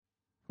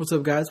What's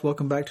up, guys?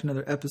 Welcome back to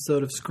another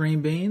episode of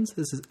Screen Beans.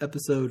 This is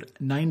episode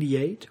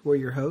 98. We're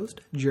your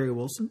host, Jerry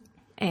Wilson.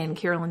 And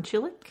Carolyn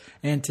Chillick.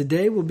 And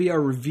today will be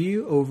our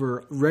review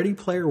over Ready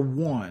Player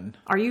One.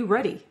 Are you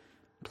ready,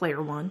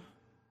 Player One?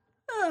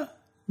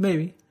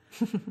 Maybe.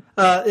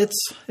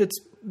 It's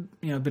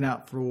been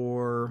out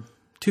for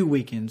 2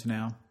 weekends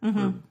now.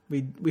 Mm-hmm.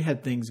 We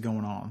had things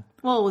going on.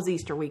 Well, it was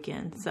Easter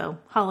weekend, so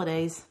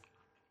holidays.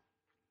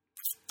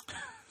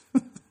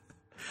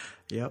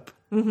 Yep.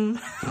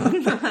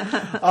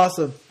 Mm-hmm.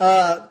 Awesome.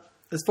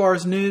 As far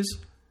as news,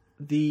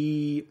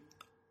 the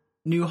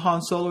new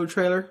Han Solo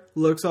trailer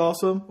looks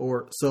awesome,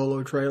 or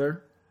Solo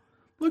trailer.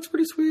 Looks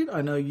pretty sweet.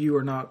 I know you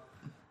are not.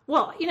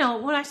 Well,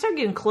 when I start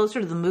getting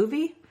closer to the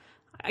movie,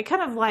 I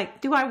kind of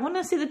like, do I want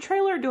to see the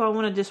trailer or do I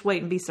want to just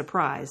wait and be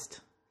surprised?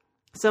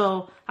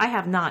 So I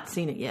have not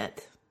seen it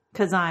yet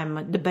because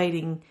I'm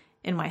debating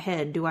in my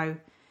head, do I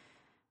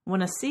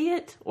want to see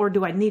it or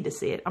do I need to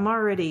see it? I'm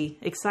already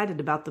excited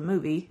about the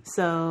movie,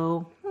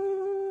 so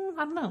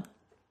I don't know.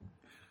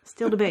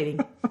 Still debating.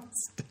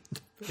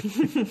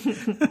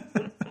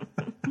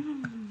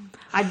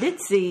 I did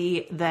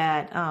see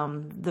that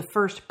the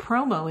first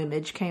promo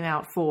image came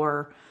out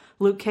for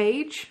Luke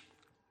Cage,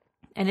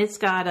 and it's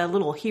got a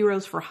little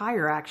Heroes for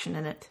Hire action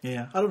in it.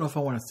 Yeah, I don't know if I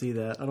want to see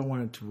that. I don't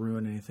want it to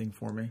ruin anything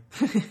for me.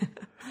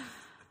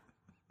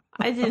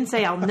 I didn't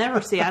say I'll never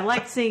see it. I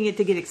like seeing it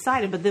to get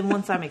excited, but then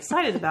once I'm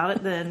excited about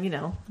it, then,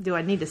 do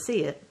I need to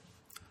see it?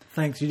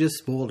 Thanks, you just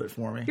spoiled it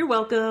for me. You're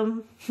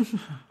welcome.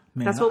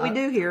 Man, that's what we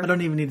do here. I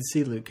don't even need to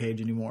see Luke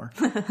Cage anymore.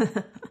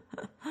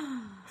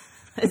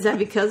 Is that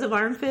because of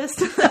Iron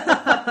Fist?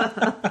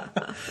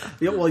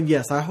 Yeah, well,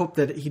 yes. I hope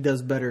that he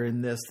does better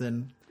in this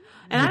than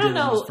and he I don't did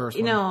know, in his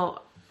first one.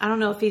 I don't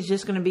know if he's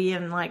just going to be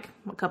in like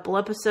a couple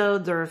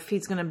episodes or if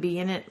he's going to be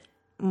in it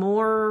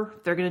more.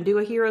 If they're going to do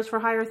a Heroes for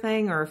Hire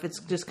thing, or if it's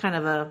just kind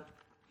of a.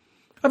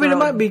 I mean, it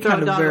might be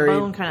kind of very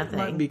kind of thing.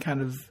 It might be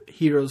kind of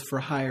Heroes for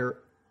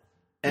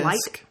Hire-esque.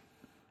 Like?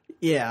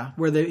 Yeah,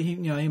 where he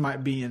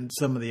might be in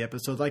some of the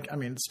episodes.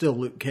 It's still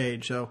Luke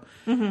Cage, so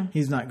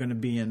he's not going to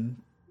be in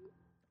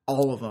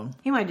all of them.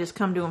 He might just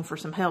come to him for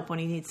some help when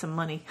he needs some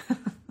money.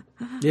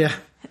 Yeah.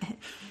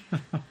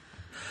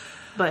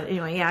 But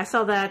anyway, yeah, I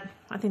saw that.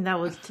 I think that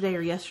was today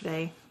or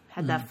yesterday.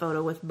 Had that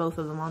photo with both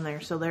of them on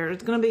there. So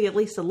there's going to be at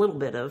least a little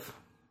bit of...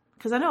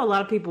 Because I know a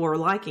lot of people are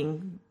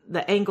liking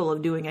the angle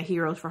of doing a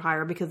Heroes for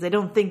Hire because they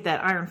don't think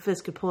that Iron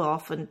Fist could pull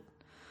off a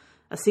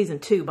season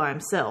 2 by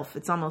himself.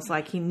 It's almost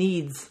like he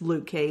needs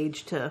Luke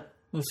Cage to...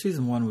 Well,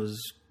 season 1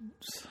 was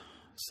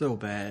so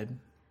bad.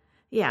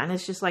 Yeah, and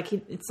it's just like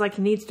he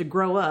needs to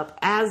grow up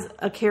as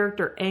a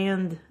character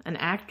and an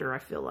actor, I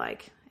feel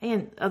like.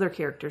 And other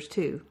characters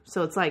too.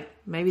 So it's like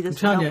maybe this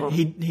will help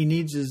him. He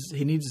needs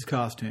his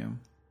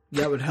costume.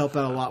 That would help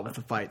out a lot with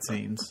the fight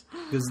scenes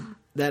because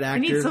that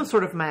actor he needs some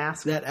sort of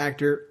mask. That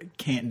actor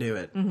can't do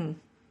it. Mm-hmm.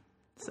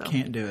 So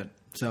can't do it.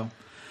 So,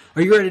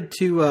 are you ready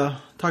to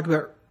talk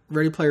about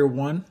Ready Player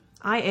One?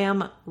 I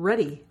am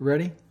ready.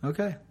 Ready?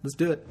 Okay, let's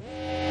do it.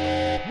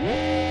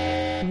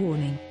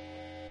 Warning: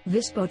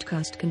 this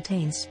podcast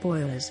contains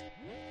spoilers.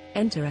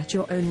 Enter at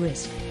your own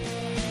risk.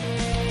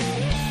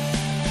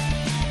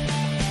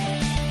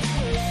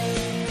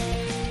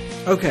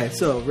 Okay,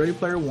 so Ready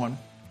Player One.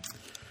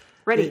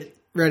 Ready.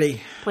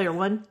 Ready. Player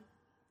One.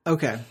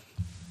 Okay.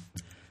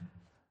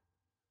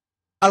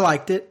 I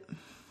liked it.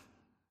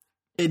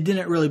 It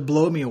didn't really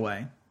blow me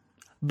away,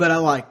 but I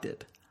liked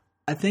it.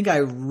 I think I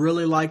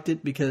really liked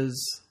it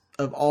because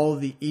of all of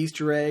the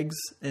Easter eggs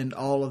and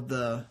all of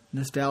the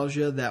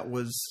nostalgia that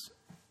was.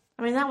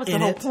 I mean, that was the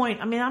whole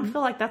point. I mean, I feel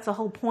like that's the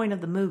whole point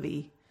of the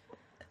movie.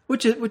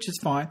 Which is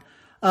fine.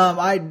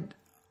 I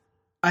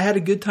had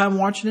a good time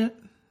watching it.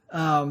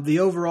 The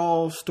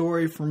overall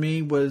story for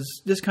me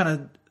was just kind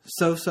of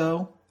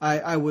so-so.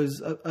 I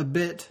was a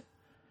bit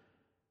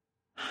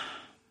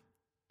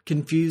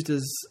confused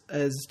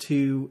as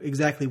to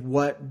exactly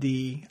what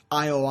the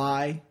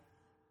IOI...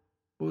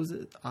 What was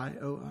it?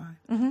 IOI?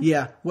 Mm-hmm.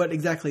 Yeah, what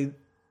exactly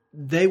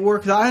they were.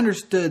 Because I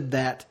understood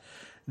that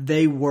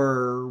they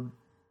were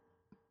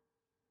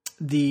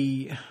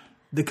the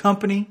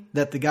company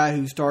that the guy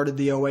who started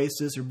the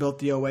Oasis or built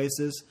the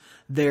Oasis,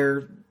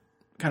 they're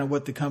kind of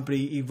what the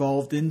company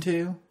evolved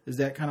into. Is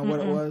that kind of what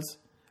it was?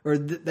 Or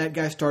that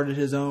guy started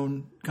his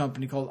own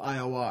company called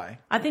IOI?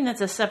 I think that's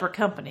a separate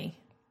company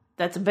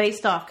that's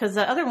based off, because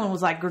the other one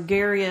was like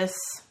Gregarious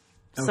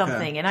something,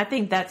 okay. And I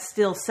think that's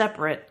still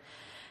separate.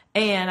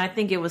 And I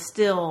think it was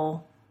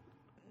still,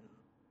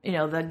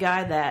 the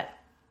guy that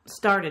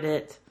started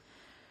it,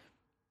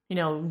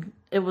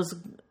 it was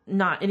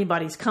not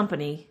anybody's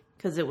company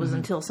because it was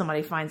until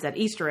somebody finds that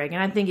Easter egg.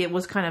 And I think it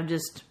was kind of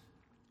just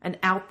an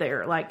out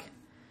there, like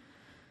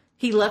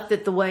he left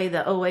it the way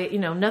the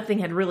nothing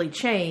had really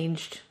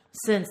changed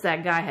since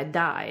that guy had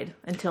died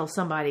until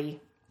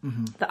somebody,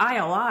 the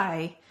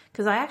IOI,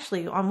 because I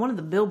actually, on one of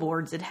the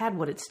billboards, it had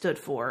what it stood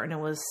for. And it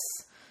was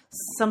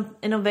some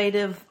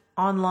innovative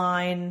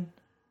online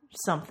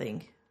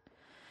something.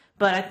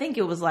 But I think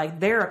it was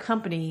like they're a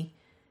company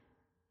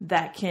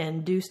that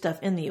can do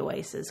stuff in the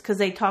Oasis. Because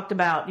they talked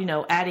about,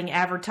 adding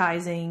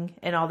advertising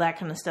and all that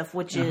kind of stuff,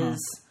 which is...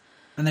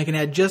 And they can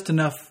add just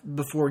enough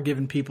before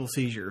giving people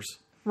seizures.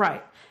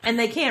 Right. And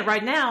they can't.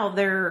 Right now,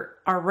 there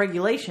are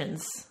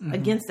regulations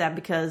against that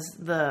because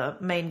the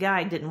main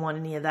guy didn't want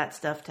any of that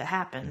stuff to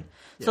happen.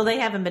 Yeah. So they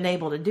haven't been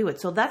able to do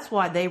it. So that's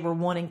why they were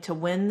wanting to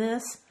win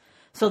this.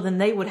 So then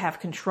they would have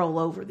control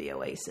over the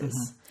Oasis.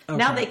 Okay.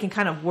 Now they can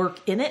kind of work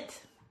in it.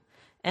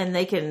 And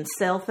they can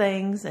sell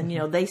things. And,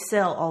 they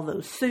sell all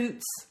those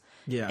suits.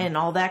 Yeah. And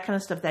all that kind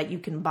of stuff that you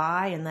can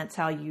buy. And that's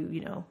how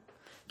you,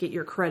 get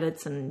your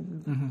credits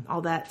and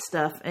all that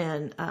stuff.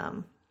 And,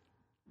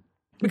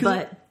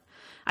 but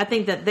I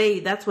think that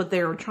that's what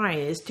they were trying,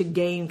 is to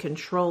gain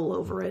control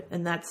over it.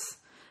 And that's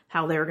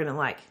how they're going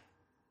to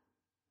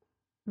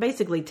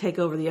basically take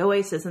over the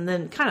Oasis and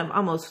then kind of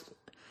almost,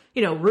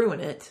 ruin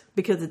it,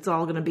 because it's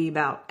all going to be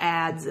about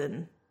ads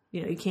and,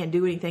 you can't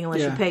do anything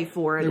unless you pay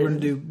for it. They were going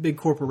to do big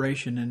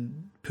corporation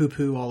and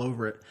poo-poo all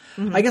over it.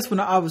 I guess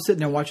when I was sitting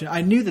there watching,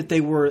 I knew that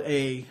they were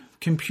a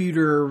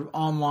computer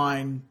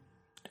online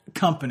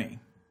company,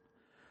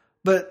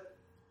 but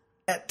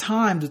at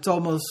times it's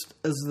almost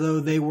as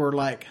though they were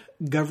like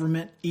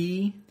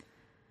government-y,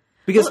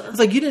 because it's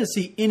like you didn't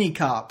see any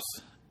cops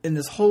in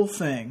this whole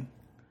thing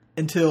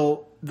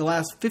until the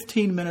last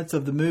 15 minutes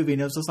of the movie,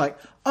 and it was just like,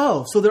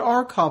 oh, so there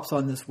are cops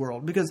on this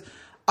world, because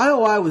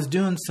IOI was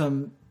doing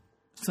some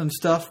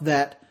stuff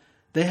that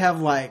they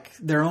have like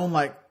their own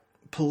like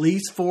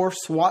police force,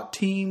 SWAT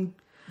team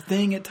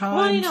thing at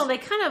times. Well, they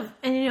kind of,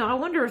 and I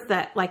wonder if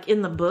that, like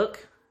in the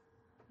book,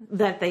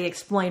 that they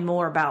explain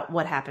more about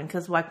what happened.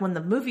 Because like when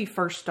the movie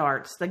first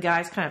starts, the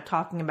guy's kind of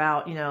talking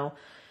about,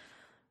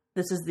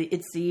 it's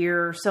the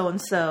year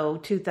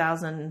so-and-so,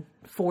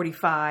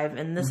 2045,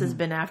 and this has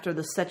been after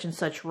the such and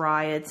such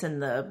riots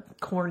and the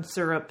corn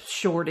syrup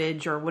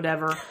shortage or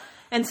whatever.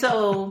 And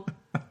so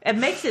it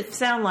makes it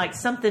sound like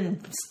some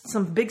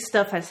big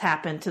stuff has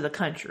happened to the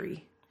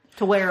country,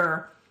 to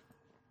where,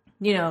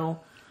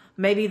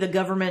 maybe the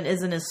government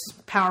isn't as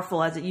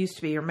powerful as it used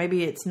to be, or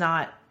maybe it's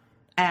not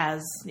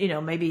as,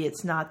 maybe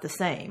it's not the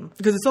same.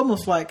 Because it's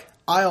almost like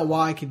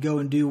IOI could go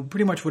and do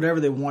pretty much whatever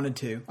they wanted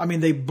to. I mean,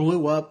 they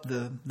blew up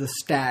the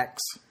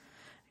stacks.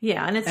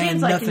 Yeah, and it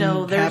seems like,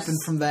 nothing happened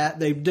from that.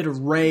 They did a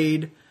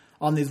raid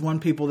on these one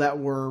people that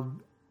were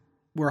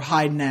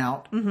hiding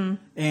out.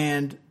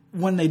 And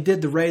when they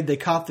did the raid, they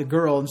caught the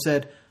girl and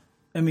said,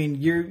 I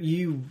mean,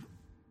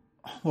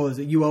 what was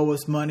it? You owe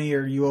us money,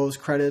 or you owe us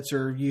credits,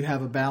 or you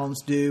have a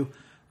balance due,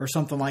 or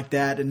something like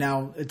that. And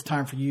now it's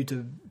time for you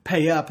to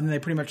pay up. And they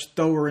pretty much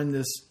throw her in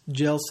this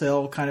jail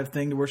cell kind of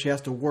thing to where she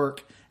has to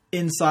work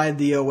inside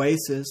the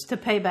Oasis to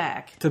pay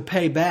back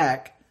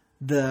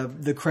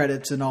the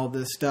credits and all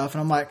this stuff.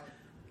 And I'm like,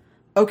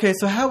 okay,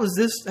 so how is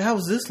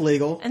this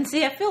legal? And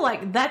see, I feel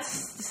like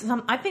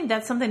I think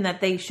that's something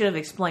that they should have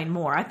explained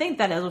more. I think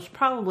that it was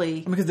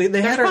probably because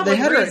they had her at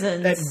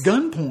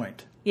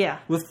gunpoint. Yeah,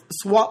 with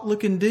SWAT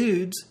looking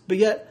dudes, but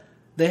yet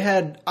they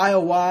had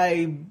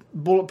IOI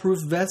bulletproof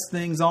vest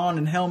things on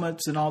and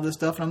helmets and all this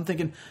stuff. And I'm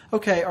thinking,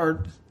 okay,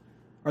 are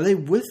they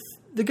with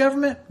the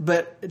government?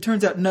 But it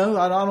turns out, no,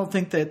 I don't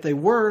think that they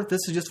were.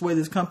 This is just the way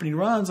this company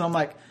runs. And I'm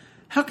like,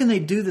 how can they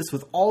do this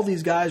with all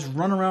these guys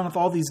running around with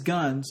all these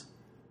guns?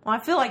 Well,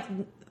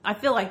 I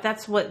feel like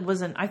that's what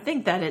wasn't. I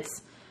think that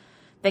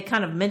they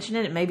kind of mentioned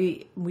it. And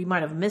maybe we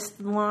might have missed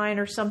the line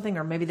or something,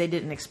 or maybe they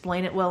didn't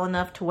explain it well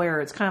enough to where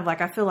it's kind of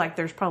like, I feel like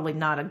there's probably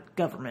not a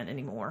government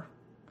anymore.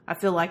 I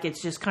feel like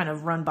it's just kind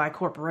of run by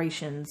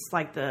corporations,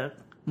 like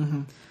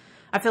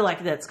I feel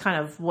like that's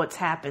kind of what's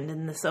happened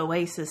in this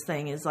Oasis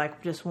thing, is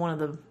like just one of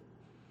the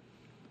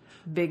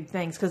big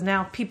things, because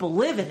now people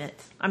live in it.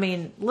 I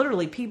mean,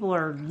 literally, people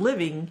are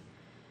living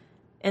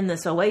in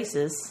this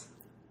Oasis,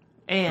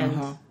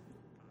 and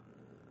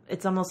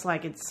it's almost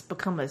like it's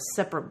become a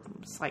separate.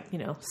 It's like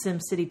Sim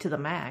City to the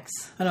max.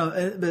 I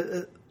know,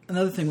 but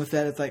another thing with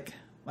that is like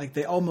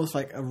they almost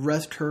like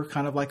arrest her.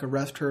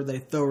 They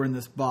throw her in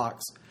this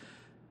box,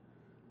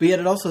 but yet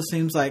it also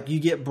seems like you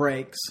get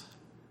breaks,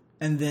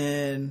 and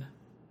then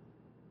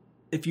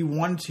if you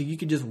wanted to, you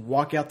could just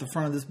walk out the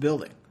front of this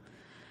building.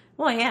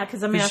 Well, yeah,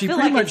 because I mean, I feel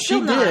like it's still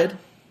not... It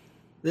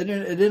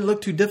didn't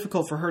look too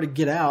difficult for her to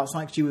get out. It's not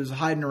like she was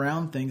hiding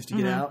around things to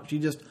get out. She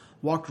just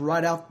walked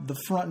right out the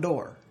front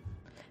door.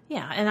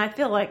 Yeah, and I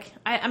feel like,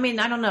 I mean,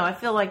 I don't know. I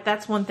feel like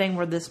that's one thing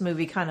where this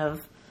movie you kind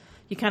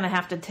of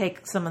have to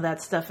take some of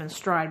that stuff in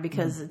stride,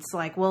 because it's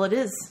like, well, it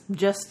is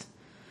just,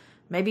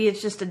 maybe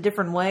it's just a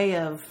different way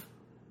of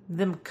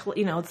them,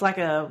 it's like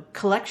a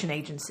collection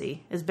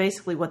agency is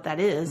basically what that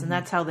is. And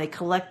that's how they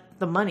collect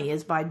the money,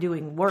 is by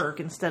doing work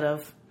instead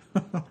of,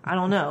 I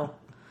don't know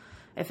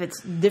if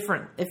it's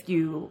different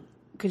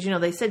because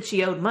they said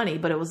she owed money,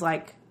 but it was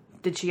like,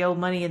 did she owe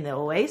money in the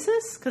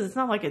Oasis? Because it's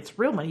not like it's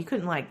real money. You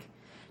couldn't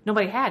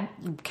nobody had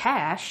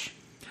cash.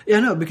 Yeah,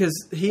 no, because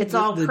it's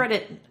all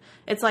credit.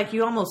 It's like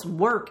you almost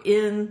work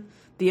in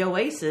the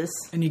Oasis,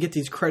 and you get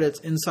these credits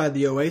inside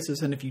the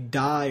Oasis. And if you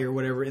die or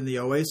whatever in the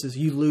Oasis,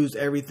 you lose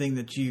everything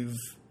that you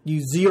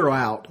zero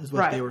out, is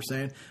what they were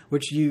saying.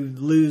 Which you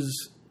lose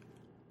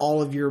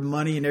all of your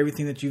money and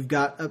everything that you've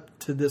got up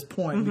to this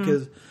point.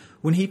 Because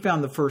when he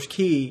found the first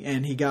key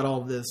and he got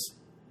all of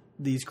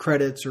these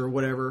credits or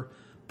whatever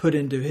put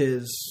into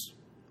his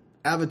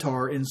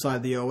avatar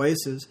inside the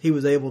Oasis, he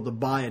was able to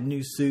buy a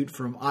new suit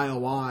from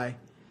IOI.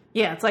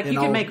 Yeah, it's like you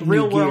can make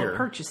real world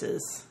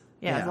purchases.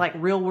 Yeah, it's like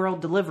real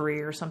world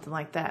delivery or something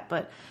like that.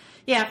 But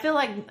yeah, I feel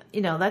like,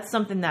 that's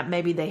something that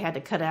maybe they had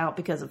to cut out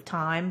because of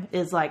time,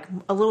 is like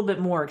a little bit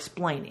more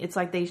explain. It's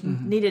like they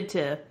needed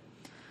to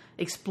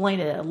explain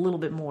it a little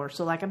bit more.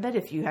 So like, I bet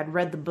if you had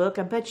read the book,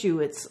 I bet you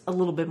it's a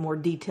little bit more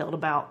detailed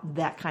about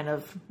that kind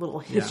of little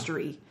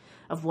history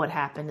of what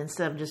happened,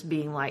 instead of just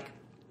being like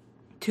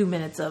 2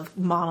 minutes of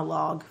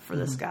monologue for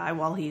this guy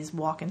while he's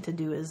walking to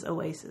do his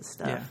Oasis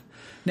stuff. Yeah.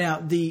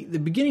 Now, the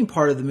beginning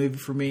part of the movie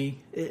for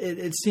me,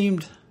 it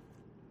seemed...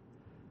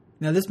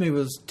 Now, this movie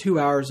was 2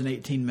 hours and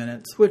 18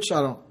 minutes, which I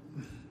don't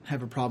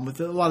have a problem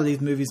with. A lot of these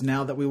movies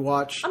now that we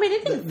watch... I mean,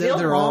 it didn't feel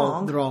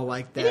long. They're all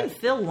like that. It didn't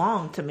feel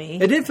long to me.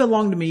 It didn't feel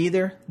long to me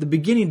either. The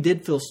beginning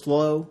did feel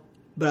slow,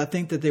 but I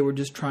think that they were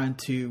just trying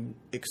to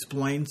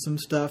explain some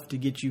stuff to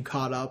get you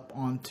caught up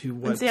onto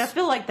what's... See, I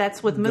feel like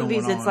that's with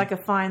movies, it's like a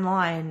fine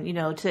line,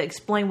 to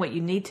explain what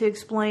you need to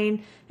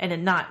explain and it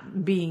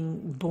not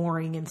being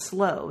boring and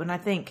slow. And I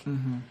think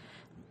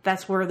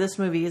that's where this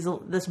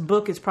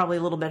book is probably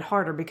a little bit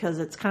harder, because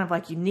it's kind of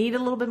like you need a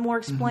little bit more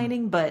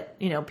explaining, but,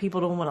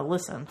 people don't want to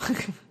listen.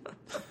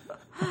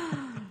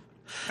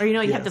 Or,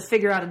 you have to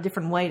figure out a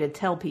different way to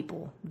tell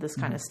people this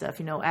kind of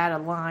stuff, add a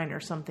line or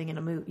something in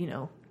a movie,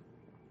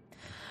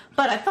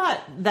 But I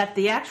thought that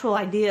the actual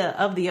idea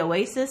of the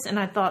Oasis, and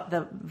I thought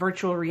the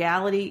virtual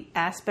reality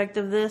aspect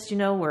of this,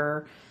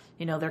 where,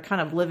 they're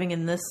kind of living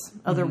in this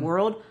other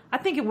world, I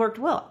think it worked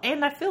well.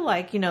 And I feel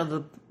like,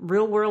 the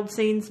real world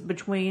scenes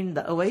between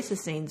the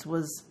Oasis scenes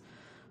was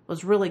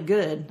really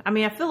good. I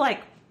mean, I feel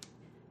like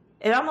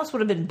it almost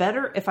would have been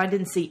better if I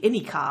didn't see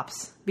any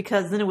cops,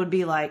 because then it would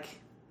be like,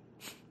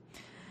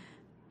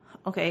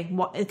 okay,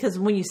 because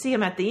when you see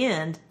them at the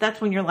end,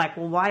 that's when you're like,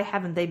 well, why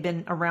haven't they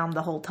been around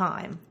the whole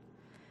time?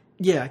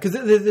 Yeah, because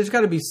there's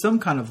got to be some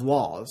kind of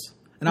laws.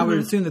 And I would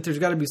assume that there's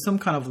got to be some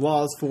kind of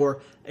laws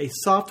for a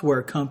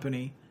software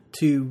company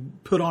to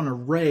put on a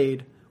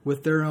raid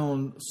with their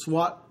own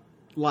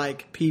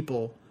SWAT-like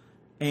people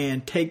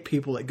and take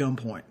people at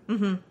gunpoint.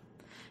 Mm-hmm.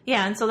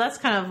 Yeah, and so that's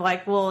kind of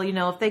like, well,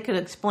 if they could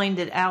have explained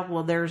it out,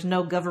 well, there's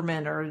no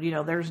government, or,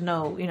 there's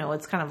no,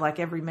 it's kind of like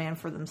every man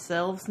for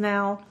themselves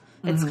now.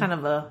 It's kind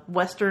of a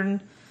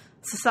Western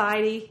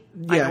society.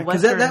 Yeah,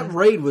 because that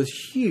raid was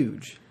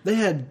huge. They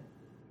had...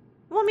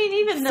 Well, I mean,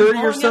 even them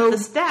blowing up the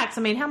stacks.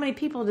 I mean, how many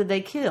people did they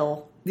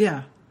kill?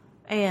 Yeah.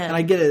 And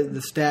I get it,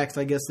 the stacks,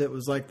 I guess it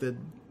was like the...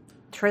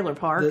 trailer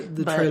park.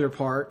 The trailer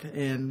park,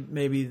 and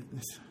maybe...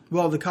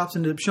 Well, the cops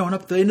ended up showing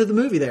up at the end of the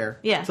movie there.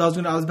 Yeah. So I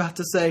was about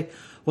to say,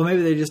 well,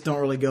 maybe they just don't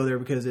really go there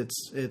because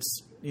it's the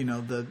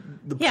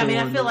yeah, I mean,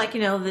 I feel like,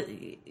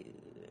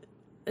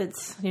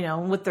 it's,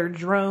 with their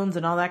drones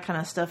and all that kind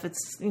of stuff,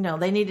 it's,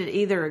 they need to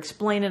either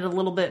explain it a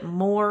little bit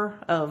more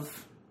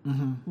of...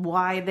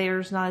 why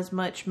there's not as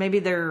much. Maybe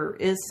there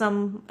is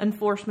some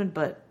enforcement,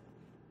 but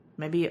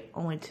maybe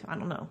only I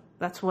don't know.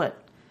 That's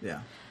what. Yeah.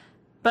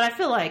 But I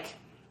feel like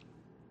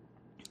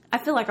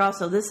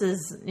also this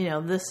is,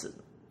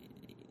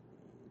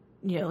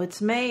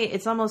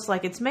 it's almost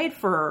like it's made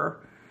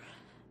for,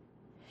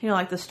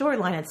 like the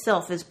storyline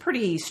itself is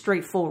pretty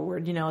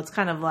straightforward. It's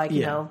kind of like,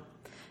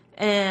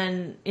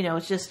 and,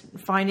 it's just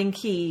finding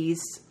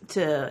keys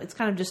it's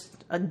kind of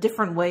just a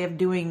different way of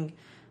doing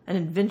an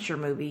adventure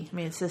movie. I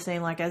mean, it's the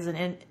same like as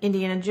an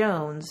Indiana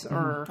Jones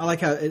or... I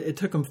like how it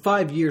took them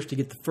 5 years to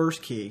get the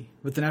first key,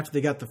 but then after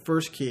they got the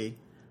first key,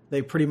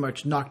 they pretty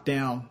much knocked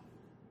down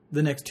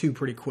the next two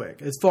pretty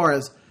quick as far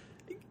as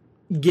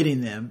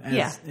getting them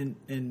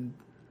in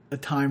a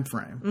time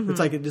frame. It's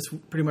like it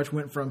just pretty much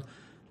went from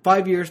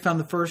 5 years, found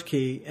the first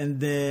key, and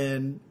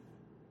then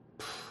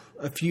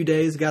a few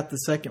days got the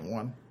second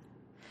one.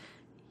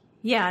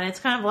 Yeah, and it's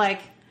kind of like...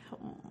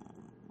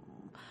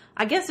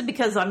 I guess it's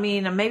because, I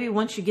mean, maybe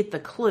once you get the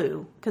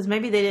clue, because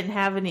maybe they didn't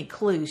have any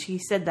clues. She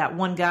said that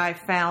one guy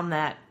found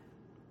that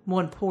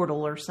one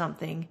portal or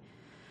something.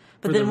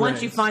 But then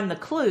once you find the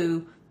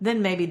clue,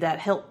 then maybe that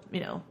helped,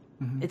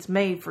 it's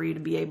made for you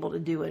to be able to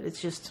do it. It's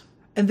just...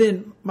 And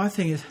then my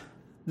thing is,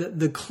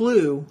 the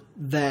clue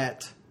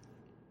that,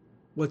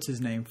 what's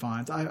his name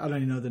finds? I don't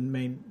even know the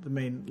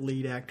main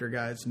lead actor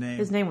guy's name.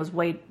 His name was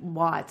Wade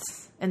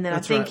Watts. And then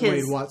That's I think right,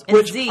 Wade Watts.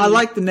 Which, I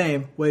like the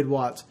name, Wade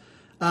Watts.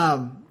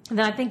 And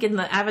then I think in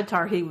the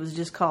Avatar he was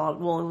just called,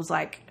 it was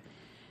like,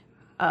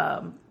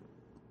 it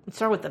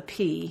started with a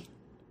P.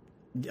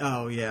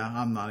 Oh, yeah.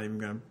 I'm not even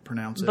going to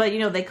pronounce it. But,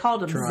 they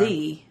called him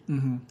Z.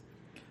 Mm-hmm.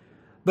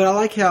 But I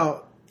like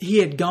how he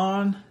had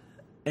gone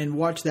and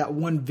watched that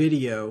one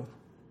video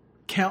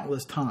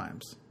countless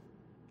times.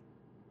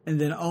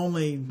 And then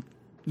only,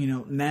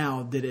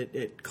 now did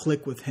it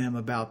click with him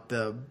about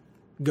the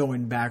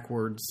going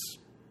backwards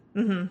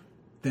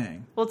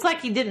thing. Well, it's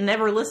like he didn't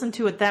ever listen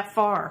to it that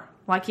far.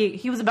 Like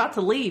he was about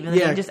to leave, and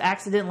then he just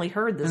accidentally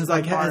heard this. And it's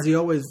like, has he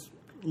always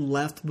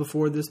left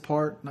before this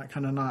part,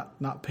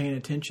 not paying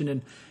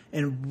attention,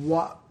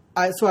 so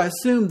I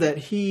assumed that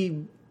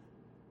he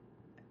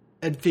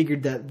had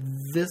figured that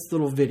this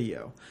little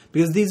video,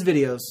 because these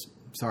videos,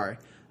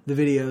 the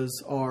videos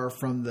are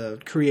from the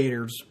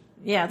creator's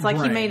Yeah, it's like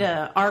brain. he made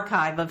an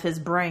archive of his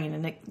brain,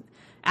 and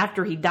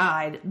after he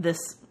died, this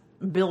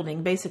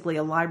building, basically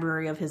a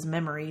library of his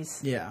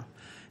memories. Yeah.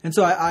 And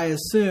so I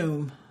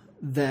assume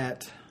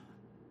that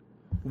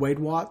Wade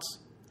Watts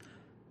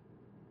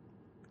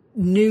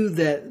knew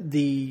that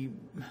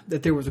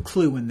there was a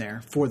clue in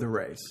there for the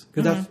race.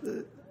 Because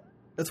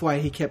that's why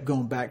he kept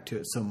going back to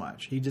it so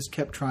much. He just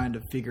kept trying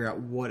to figure out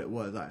what it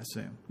was, I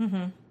assume.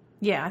 Mm-hmm.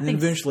 Yeah, And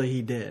eventually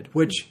he did,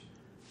 which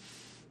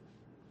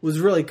was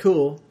really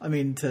cool. I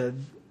mean, to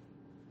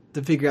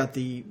figure out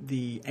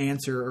the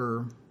answer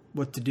or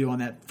what to do on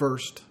that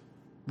first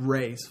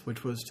race,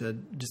 which was to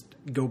just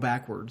go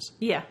backwards.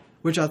 Yeah.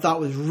 Which I thought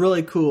was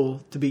really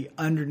cool, to be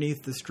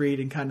underneath the street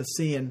and kind of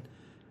seeing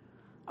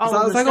All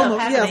of the stuff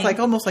happening. Yeah, it's like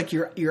almost like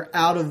you're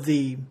out of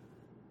the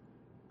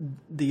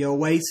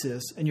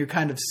oasis and you're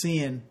kind of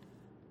seeing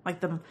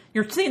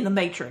you're seeing the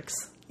Matrix.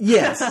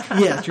 Yes,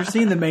 you're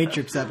seeing the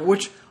Matrix of it,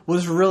 which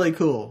was really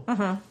cool.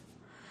 Uh-huh.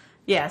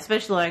 Yeah,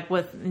 especially like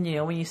with,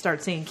 when you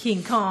start seeing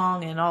King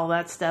Kong and all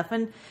that stuff.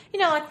 And,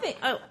 I think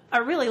I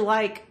really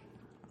like,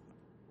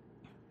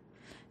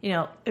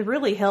 it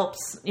really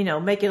helps,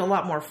 make it a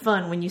lot more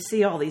fun when you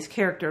see all these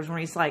characters where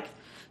he's like,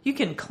 you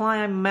can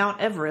climb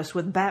Mount Everest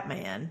with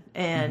Batman.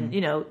 And,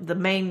 the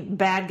main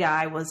bad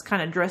guy was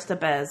kind of dressed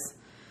up as,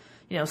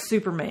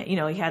 Superman.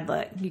 He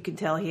had you could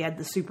tell he had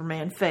the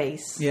Superman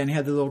face. Yeah, and he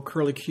had the little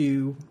curly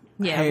Q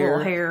little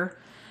hair.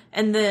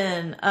 And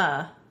then,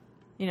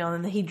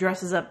 then he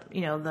dresses up,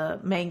 the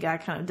main guy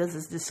kind of does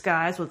his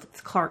disguise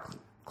with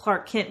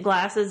Clark Kent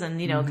glasses and,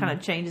 kind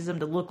of changes him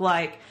to look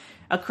like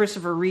a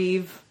Christopher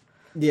Reeve.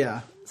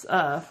 Yeah.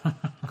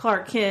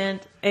 Clark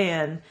Kent,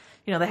 and,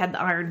 they had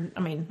the Iron,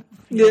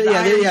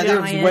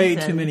 there was way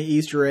too many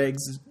Easter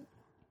eggs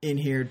in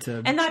here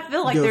to And I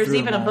feel like there's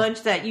even a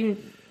bunch that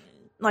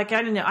I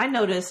don't know, I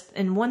noticed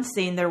in one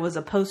scene there was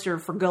a poster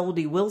for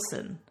Goldie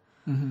Wilson.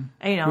 Mm-hmm.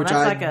 And, which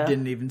that's I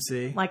didn't even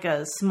see. Like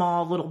a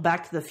small little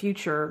Back to the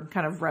Future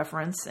kind of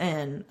reference.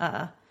 And,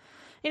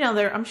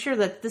 I'm sure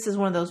that this is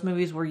one of those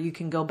movies where you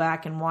can go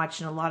back and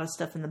watch a lot of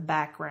stuff in the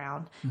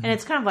background. Mm-hmm. And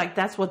it's kind of like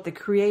that's what the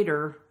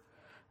creator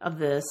of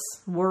this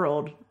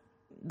world,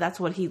 that's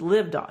what he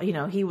lived on.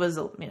 He was,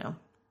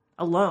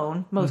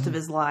 alone most of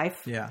his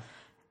life. Yeah.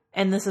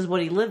 And this is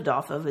what he lived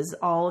off of, is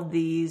all of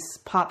these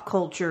pop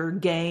culture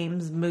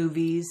games,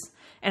 movies.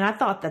 And I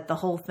thought that the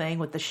whole thing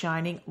with The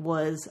Shining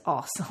was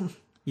awesome.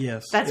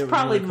 Yes. That's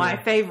probably really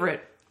my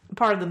favorite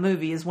part of the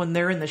movie, is when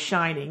they're in The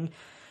Shining.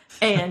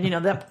 And,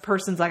 that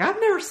person's like,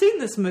 I've never seen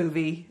this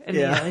movie. And,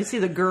 you see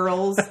the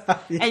girls.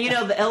 Yeah.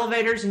 And, the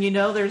elevators, and,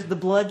 there's the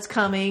blood's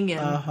coming.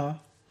 And, uh-huh.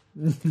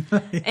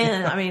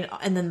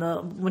 and then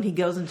when he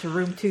goes into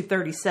room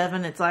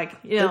 237, it's like,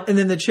 And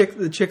then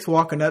the chick's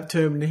walking up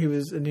to him, and he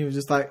was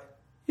just like,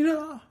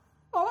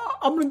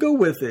 I'm going to go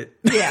with it.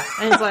 Yeah.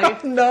 And it's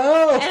like,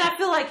 no. And I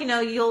feel like,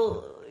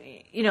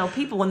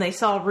 people, when they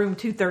saw room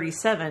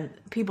 237,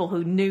 people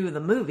who knew the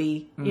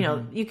movie,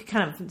 you could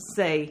kind of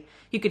say,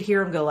 you could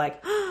hear them go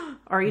like,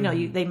 or,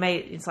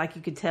 it's like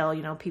you could tell,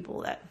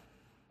 people that,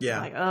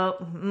 like,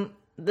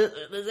 this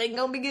ain't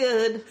going to be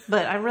good.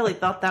 But I really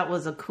thought that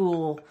was a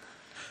cool,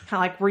 kind of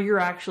like where you're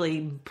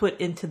actually put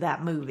into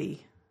that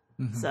movie.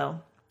 Mm-hmm. So,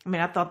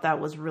 I thought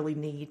that was really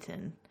neat,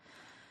 and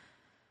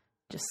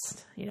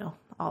just,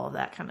 all of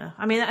that kind of,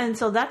 and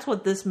so that's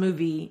what this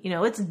movie,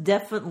 it's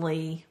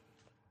definitely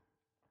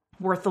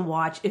worth the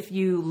watch if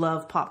you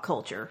love pop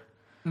culture.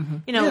 Mm-hmm.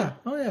 Yeah.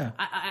 Oh yeah.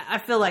 I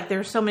feel like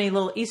there's so many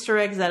little Easter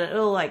eggs that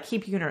it'll like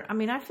keep you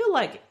I feel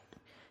like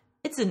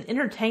it's an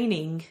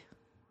entertaining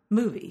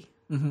movie.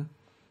 Mm-hmm.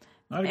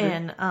 I agree.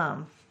 And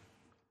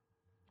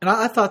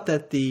I thought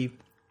that the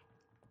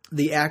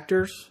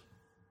actors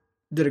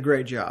did a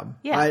great job.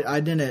 Yeah.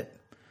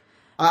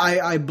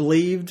 I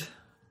believed.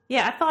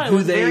 Yeah, I thought it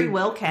was very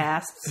well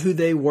cast. Who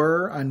they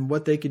were and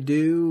what they could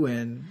do,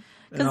 and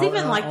because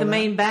even like the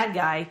main bad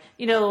guy,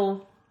 he's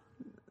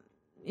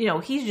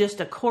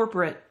just a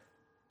corporate.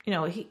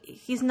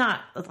 He's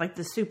not like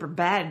the super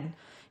bad.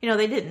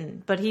 They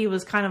didn't, but he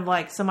was kind of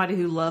like somebody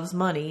who loves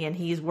money, and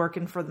he's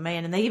working for the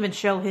man. And they even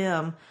show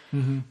him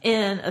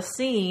in a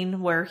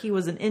scene where he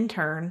was an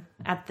intern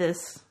at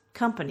this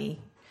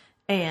company,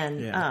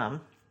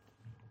 and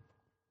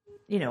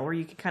where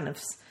you could kind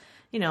of.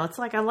 It's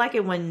like, I like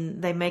it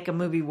when they make a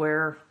movie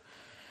where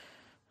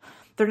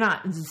they're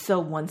not so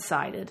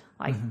one-sided.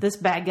 Like, this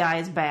bad guy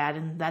is bad,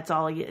 and that's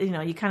all,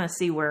 you kind of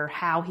see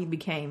how he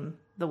became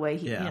the way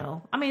he,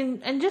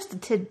 and just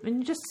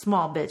just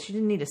small bits. You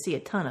didn't need to see a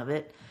ton of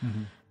it.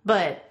 Mm-hmm.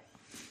 But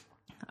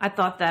I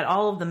thought that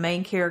all of the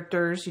main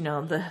characters,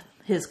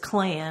 his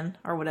clan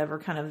or whatever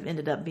kind of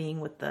ended up being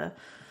with the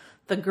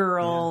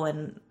girl,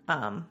 and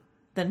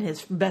then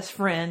his best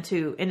friend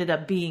who ended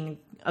up being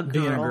a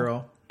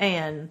girl.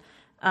 And,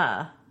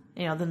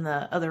 then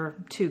the other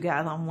two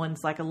guys on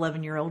one's like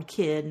 11-year-old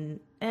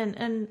kid,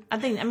 And I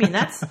think, I mean,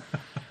 that's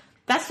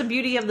the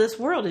beauty of this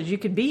world is you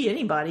could be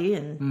anybody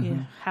and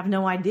you have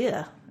no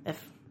idea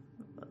if,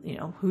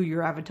 who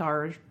your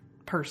avatar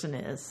person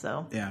is.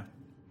 So, yeah.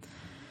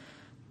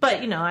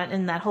 But,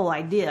 and that whole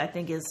idea I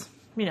think is,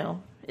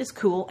 is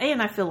cool.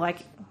 And I feel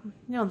like,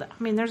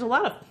 there's a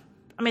lot of,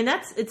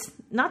 it's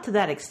not to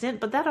that extent,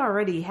 but that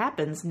already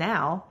happens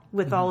now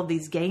with all of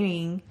these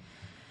gaming.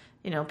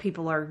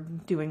 People are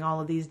doing all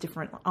of these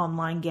different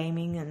online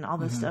gaming and all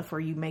this stuff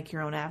where you make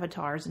your own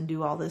avatars and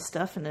do all this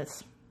stuff. And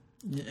it's...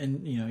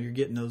 And, you're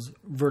getting those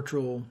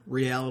virtual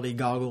reality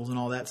goggles and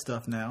all that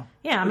stuff now.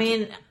 Yeah,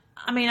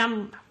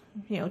 I'm...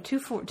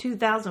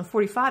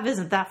 2045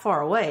 isn't that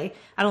far away.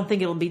 I don't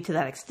think it'll be to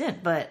that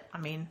extent, but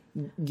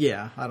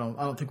yeah, I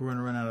don't think we're going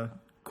to run out of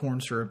corn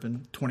syrup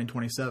in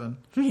 2027.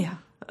 Yeah.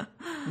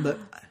 But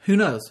who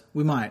knows?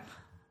 We might.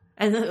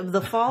 And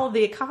the fall of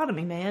the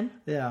economy, man.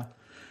 Yeah.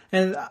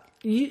 And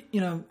you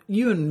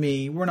and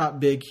me, we're not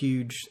big,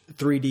 huge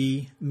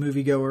 3D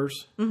moviegoers.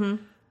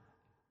 Mm-hmm.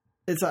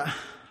 It's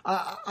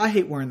I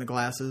hate wearing the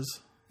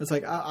glasses. It's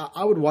like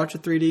I would watch a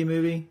 3D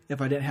movie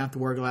if I didn't have to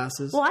wear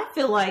glasses. Well, I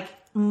feel like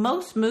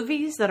most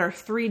movies that are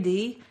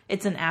 3D,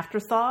 it's an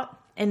afterthought.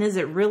 And is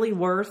it really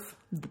worth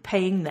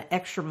paying the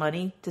extra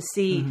money to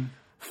see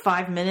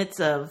 5 minutes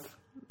of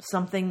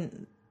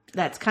something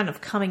that's kind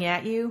of coming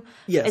at you?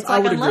 Yes, it's like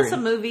I would unless agree.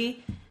 a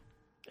movie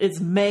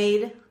is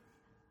made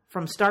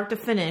from start to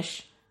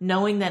finish,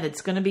 knowing that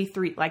it's going to be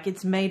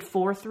it's made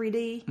for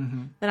 3D,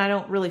 then I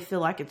don't really feel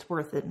like it's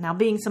worth it. Now,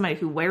 being somebody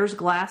who wears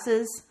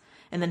glasses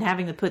and then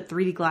having to put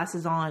 3D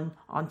glasses on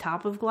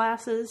top of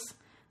glasses,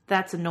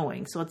 that's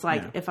annoying. So it's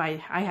like if I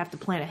have to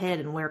plan ahead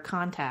and wear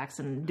contacts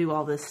and do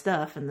all this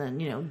stuff and then,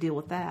 deal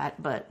with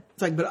that. But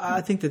it's like, but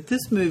I think that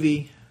this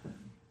movie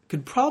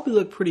could probably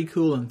look pretty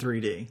cool in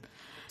 3D,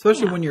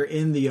 especially when you're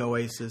in the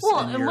Oasis. Well,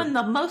 and when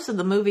most of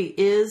the movie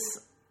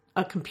is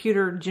a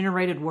computer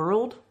generated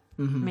world,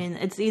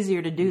 it's easier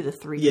to do the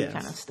 3D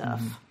kind of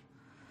stuff.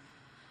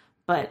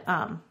 But,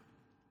 I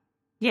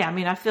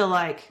feel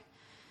like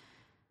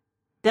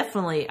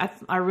definitely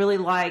I really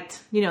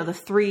liked, the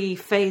 3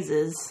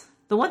 phases.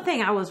 The one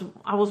thing I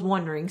was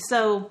wondering,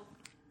 so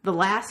the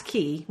last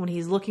key, when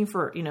he's looking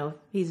for,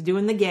 he's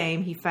doing the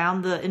game, he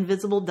found the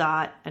invisible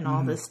dot and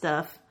all this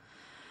stuff,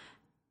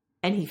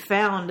 and he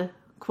found,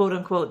 quote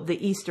unquote,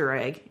 the Easter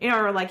egg.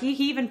 Or like he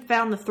even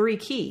found the 3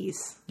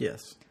 keys.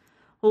 Yes.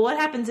 Well, what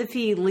happens if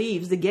he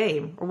leaves the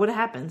game? Or what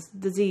happens?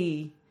 Would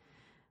he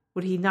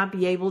not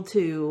be able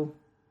to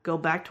go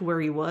back to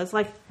where he was?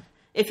 Like,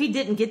 if he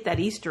didn't get that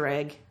Easter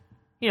egg,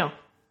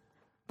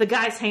 the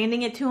guy's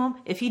handing it to him.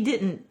 If he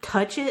didn't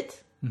touch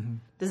it,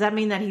 does that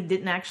mean that he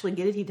didn't actually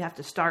get it? He'd have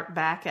to start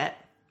back at...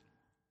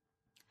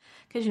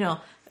 Because,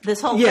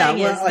 this whole thing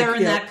is they're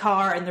in that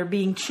car and they're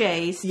being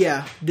chased.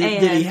 Yeah.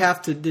 Did he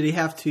have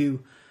to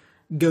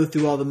go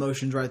through all the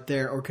motions right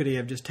there, or could he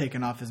have just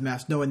taken off his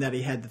mask knowing that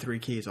he had the 3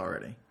 keys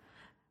already?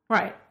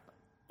 Right.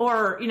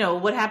 Or,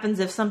 what happens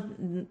if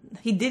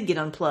he did get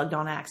unplugged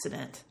on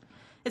accident?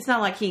 It's not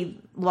like he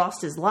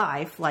lost his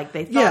life like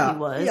they thought he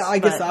was. Yeah, I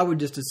guess I would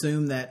just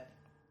assume that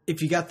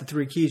if you got the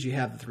 3 keys, you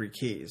have the 3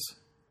 keys.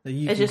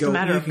 It's just a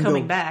matter of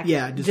coming back.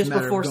 Yeah, just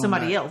before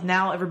somebody else.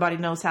 Now everybody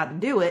knows how to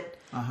do it.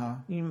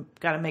 You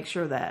got to make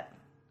sure that.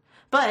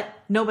 But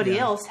nobody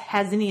else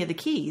has any of the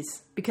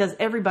keys because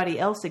everybody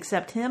else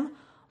except him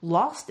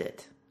lost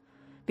it.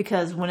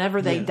 Because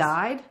whenever they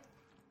died,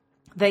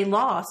 they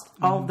lost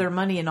all of their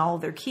money and all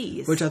of their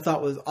keys. Which I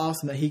thought was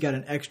awesome that he got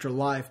an extra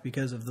life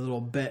because of the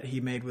little bet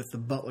he made with the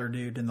butler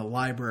dude in the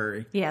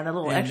library. Yeah, the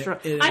little extra.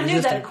 I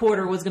knew that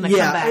quarter was going to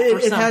come back for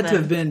something. It had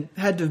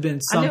to have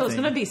been something. I knew it was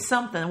going to be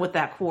something with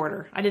that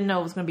quarter. I didn't know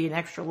it was going to be an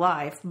extra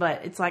life,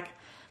 but it's like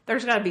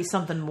there's got to be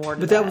something more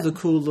to that. But that was a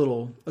cool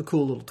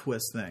little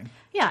twist thing.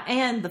 Yeah,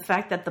 and the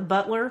fact that the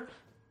butler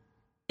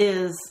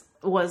was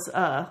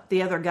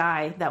the other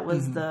guy that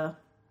was the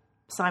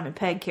Simon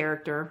Pegg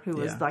character, who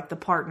was like the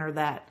partner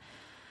that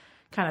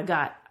kind of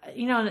got,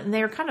 and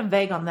they were kind of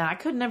vague on that. I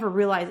could never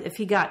realize if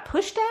he got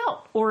pushed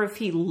out or if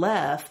he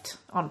left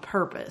on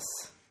purpose.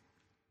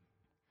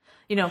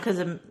 Because,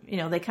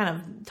 they kind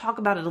of talk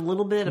about it a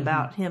little bit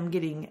about him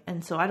getting,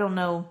 and so I don't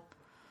know.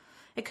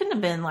 It couldn't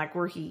have been like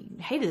where he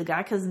hated the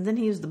guy, because then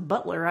he was the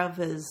butler of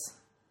his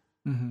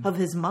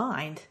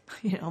mind,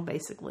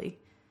 basically.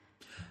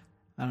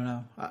 I don't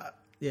know. I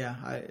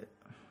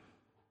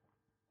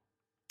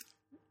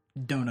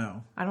don't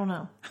know. I don't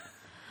know.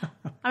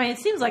 It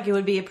seems like it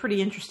would be a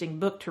pretty interesting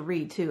book to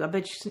read too. I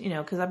bet you,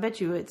 because I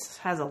bet you it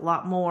has a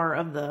lot more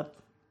of the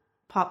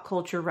pop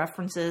culture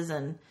references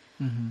and,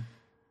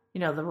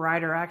 the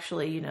writer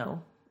actually,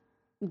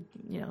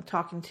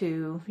 talking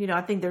to,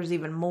 I think there's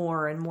even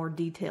more and more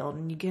detailed,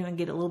 and you're going to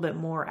get a little bit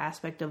more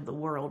aspect of the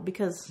world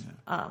because,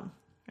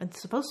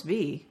 it's supposed to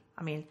be,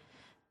 a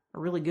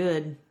really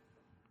good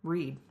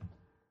read.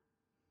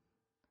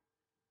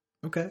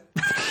 Okay.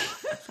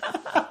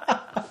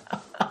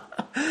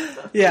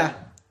 Yeah,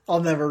 I'll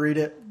never read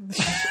it.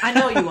 I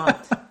know you won't.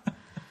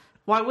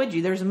 Why would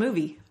you? There's a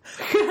movie.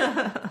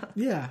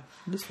 Yeah,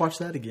 just watch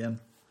that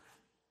again.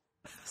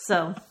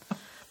 So,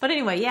 But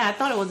anyway, yeah, I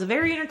thought it was a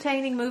very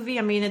entertaining movie.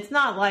 I mean, it's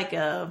not like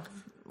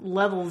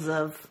levels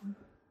of,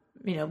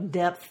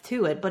 depth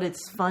to it, but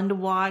it's fun to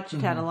watch.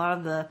 It had a lot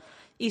of the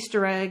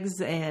Easter eggs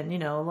and,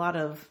 a lot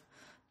of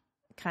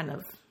kind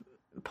of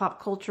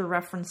pop culture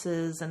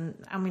references.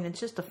 And I mean, it's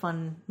just a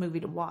fun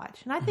movie to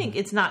watch. And I think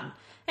it's not,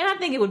 and I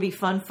think it would be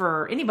fun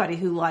for anybody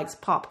who likes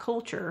pop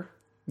culture.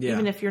 Yeah.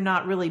 Even if you're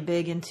not really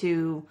big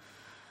into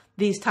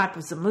these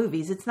types of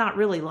movies, it's not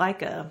really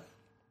like a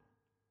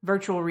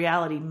virtual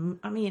reality.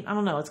 I mean, I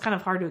don't know. It's kind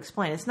of hard to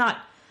explain. It's not,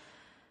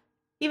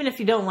 even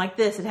if you don't like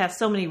this, it has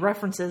so many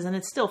references and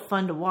it's still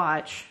fun to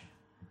watch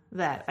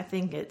that I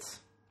think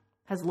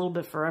has a little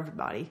bit for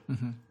everybody.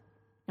 Mm-hmm.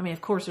 I mean,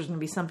 of course, there's going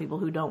to be some people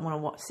who don't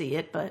want to see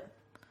it, but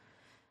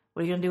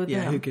what are you going to do with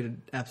them? Yeah, who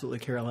could absolutely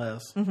care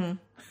less. Mm-hmm.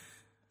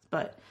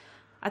 But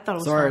I thought it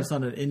was Sorry, fun. it's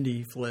not an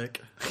indie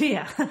flick.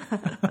 Yeah.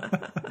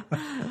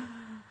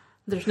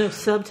 There's no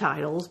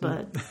subtitles,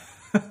 but...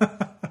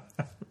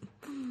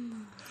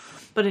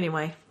 But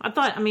anyway,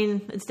 I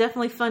mean, it's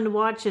definitely fun to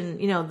watch. And,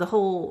 the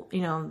whole,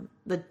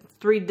 the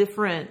 3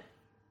 different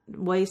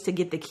ways to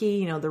get the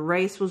key, the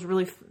race was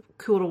really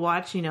cool to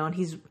watch, and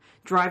he's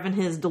driving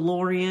his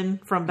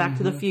DeLorean from Back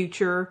to the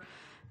Future.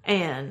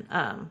 And,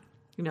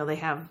 they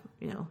have,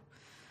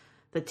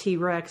 the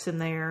T-Rex in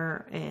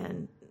there.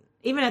 And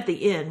even at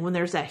the end, when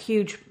there's that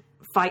huge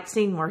fight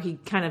scene where he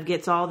kind of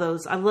gets all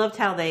those, I loved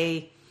how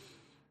they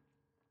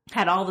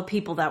had all the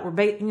people that were,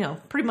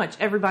 pretty much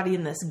everybody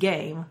in this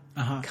game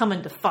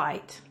coming to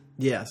fight.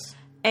 Yes.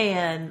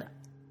 And,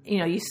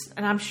 and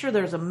I'm sure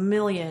there's a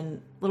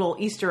million little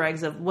Easter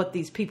eggs of what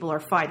these people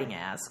are fighting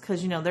as.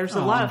 Because, there's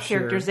a lot of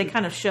characters they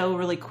kind of show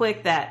really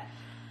quick that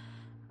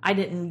I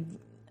didn't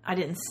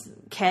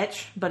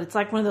catch. But it's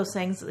like one of those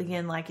things,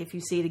 again, like if you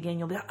see it again,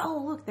 you'll be like,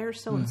 oh, look,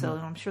 there's so-and-so.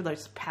 And I'm sure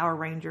there's Power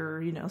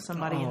Ranger,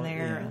 somebody in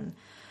there. Yeah.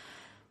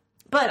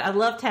 But I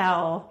loved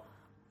how...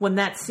 when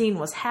that scene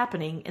was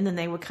happening and then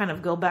they would kind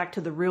of go back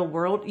to the real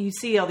world, you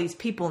see all these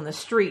people in the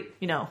street,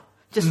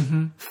 just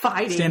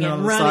fighting standing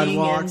and running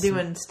and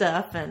doing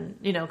stuff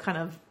and, kind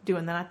of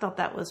doing that. I thought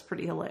that was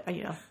pretty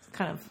hilarious,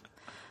 kind of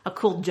a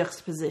cool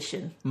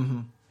juxtaposition.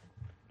 Mm-hmm.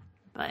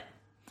 But,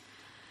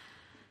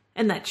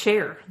 and that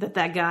chair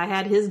that guy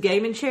had, his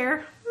gaming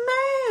chair,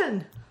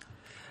 man.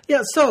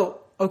 Yeah,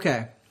 so,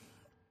 okay.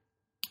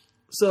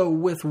 So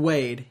with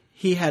Wade...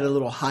 he had a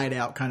little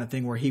hideout kind of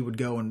thing where he would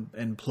go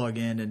and plug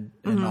in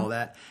and all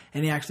that.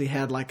 And he actually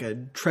had like a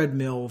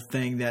treadmill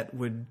thing that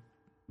would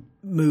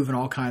move in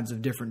all kinds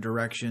of different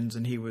directions.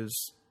 And he was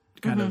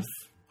kind of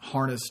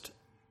harnessed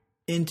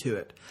into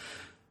it.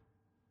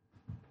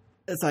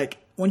 It's like,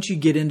 once you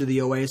get into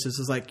the Oasis,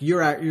 it's like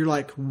you're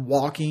like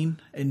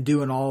walking and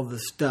doing all of the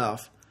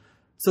stuff.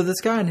 So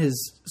this guy in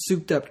his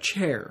souped up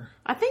chair.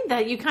 I think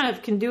that you kind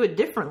of can do it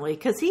differently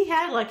because he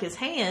had like his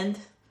hand...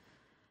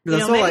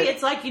 maybe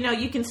it's like,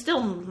 you can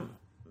still...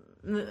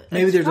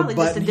 Maybe there's a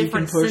button you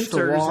can push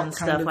to walk and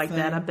stuff like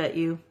that, I bet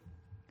you.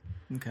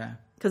 Okay.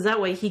 Because that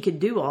way he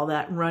could do all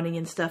that running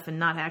and stuff and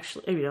not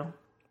actually,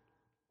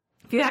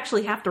 If you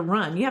actually have to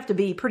run, you have to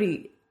be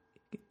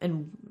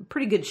in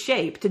pretty good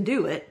shape to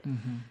do it.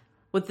 Mm-hmm.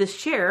 With this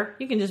chair,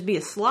 you can just be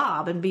a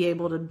slob and be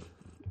able to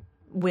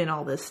win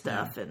all this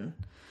stuff. Yeah. And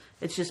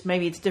it's just,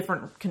 maybe it's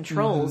different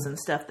controls and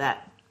stuff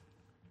that...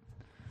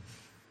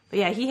 But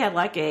yeah, he had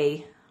like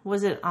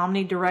was it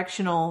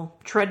omnidirectional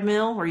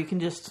treadmill where you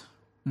can just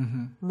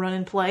run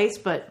in place,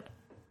 but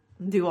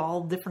do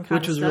all different kinds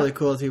of stuff? Which was really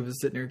cool as he was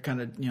sitting there kind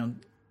of,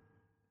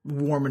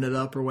 warming it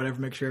up or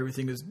whatever, make sure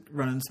everything was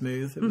running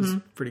smooth. It was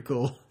pretty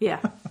cool. Yeah.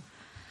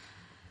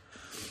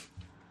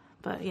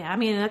 But yeah, I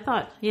mean, I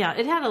thought,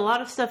 it had a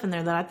lot of stuff in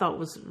there that I thought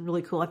was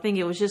really cool. I think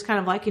it was just kind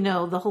of like,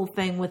 the whole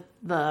thing with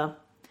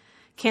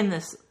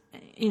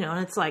and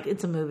it's like,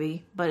 it's a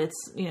movie, but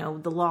it's,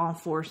 the law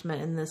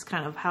enforcement and this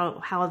kind of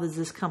how does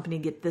this company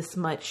get this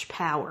much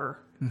power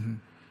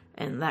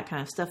and that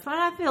kind of stuff. And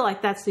I feel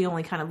like that's the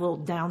only kind of little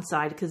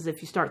downside because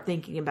if you start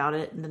thinking about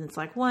it and then it's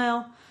like,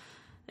 well,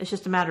 it's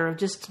just a matter of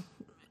just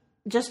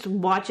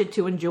watch it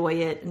to enjoy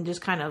it and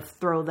just kind of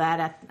throw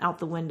that out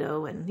the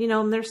window. And,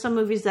 and there's some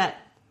movies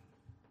that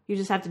you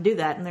just have to do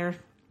that. And there's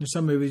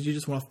some movies you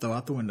just want to throw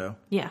out the window.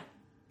 Yeah.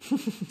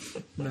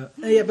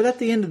 Yeah, but at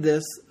the end of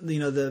this,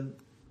 the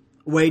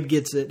Wade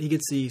gets it. He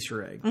gets the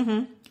Easter egg.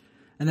 Mm-hmm.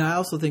 And then I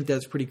also think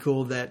that's pretty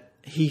cool that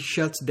he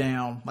shuts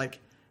down. Like,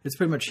 it's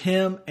pretty much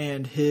him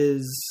and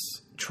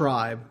his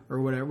tribe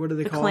or whatever. What do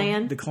they call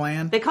it? The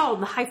clan. They call it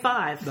the High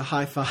Five. The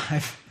High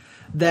Five.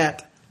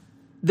 That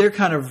they're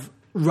kind of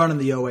running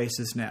the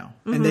Oasis now.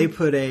 Mm-hmm. And they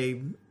put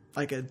a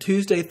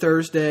Tuesday,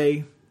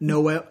 Thursday,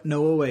 no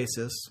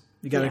Oasis.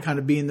 You got to kind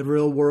of be in the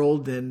real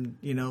world and,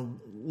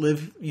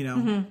 live,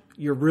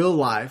 your real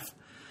life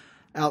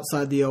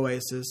outside the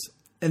Oasis.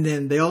 And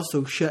then they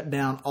also shut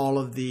down all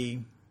of the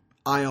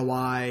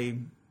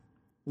IOI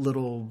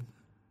little...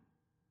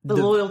 The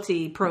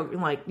loyalty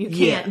program. Like, you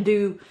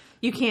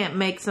can't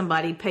make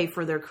somebody pay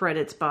for their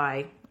credits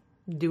by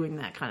doing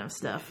that kind of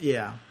stuff.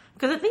 Yeah.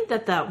 Because I think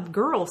that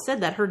girl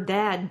said that her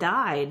dad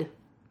died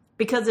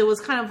because it was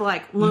kind of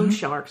like loan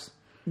sharks.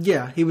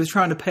 Yeah, he was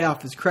trying to pay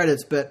off his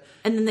credits, but...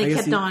 And then they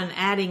kept on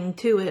adding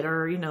to it,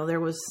 or, there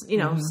was,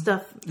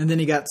 stuff... And then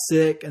he got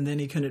sick, and then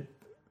he couldn't...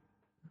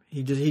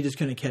 He just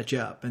couldn't catch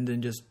up, and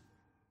then just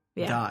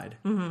died.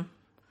 Mm-hmm.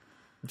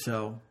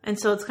 So... And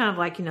so it's kind of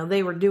like,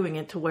 they were doing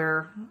it to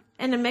where...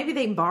 And then maybe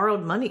they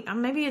borrowed money.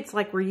 Maybe it's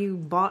like where you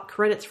bought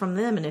credits from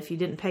them, and if you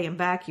didn't pay them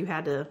back, you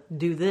had to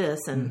do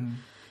this, and...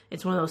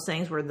 It's one of those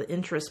things where the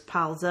interest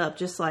piles up,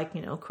 just like,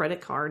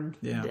 credit card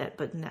debt.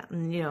 But,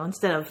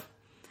 instead of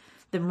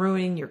them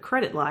ruining your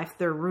credit life,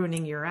 they're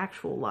ruining your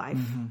actual life.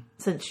 Mm-hmm.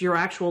 Since your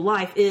actual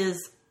life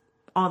is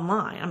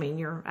online. I mean,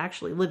 you're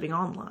actually living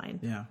online.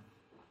 Yeah.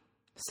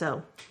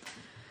 So,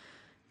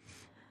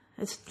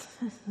 it's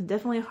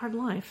definitely a hard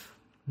life.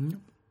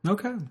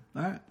 Okay. All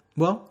right.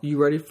 Well,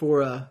 you ready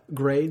for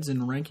grades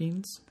and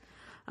rankings?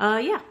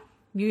 Yeah.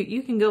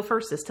 You can go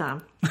first this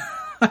time.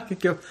 I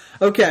could go.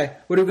 Okay,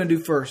 what are we going to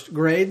do first?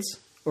 Grades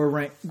or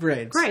rank?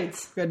 Grades.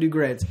 Grades. We got to do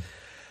grades.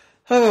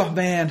 Oh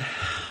man,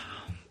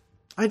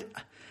 I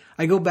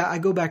go back. I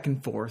go back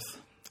and forth.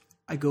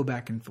 And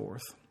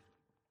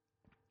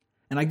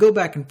I go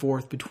back and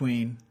forth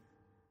between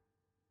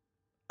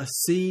a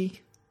C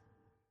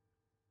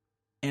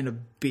and a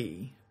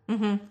B.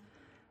 Mm-hmm.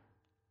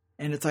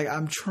 And it's like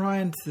I'm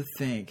trying to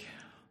think.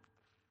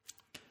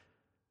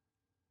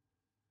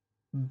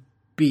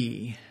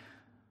 B.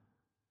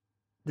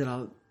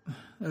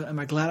 Am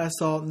I glad I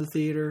saw it in the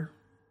theater?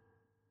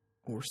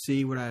 Or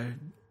C, would I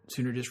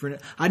sooner just rent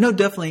it? I know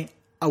definitely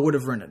I would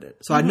have rented it.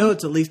 So I know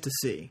it's at least a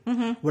C.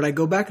 Mm-hmm. Would I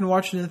go back and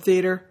watch it in the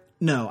theater?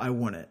 No, I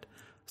wouldn't.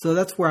 So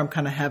that's where I'm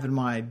kind of having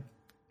my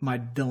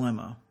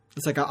dilemma.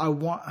 It's like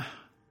I'm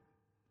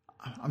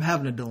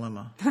having a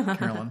dilemma,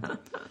 Carolyn.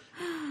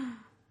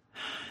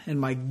 And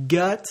my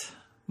gut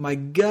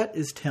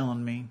is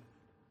telling me,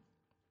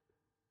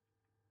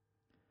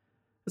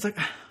 it's like,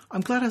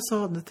 I'm glad I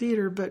saw it in the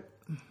theater, but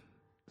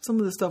some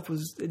of the stuff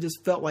it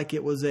just felt like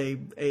it was a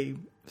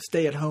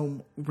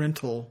stay-at-home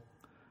rental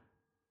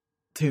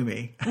to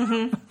me.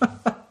 Mm-hmm.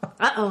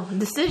 Uh-oh,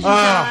 decision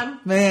time.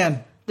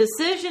 Man.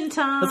 Decision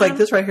time. It's like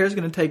this right here is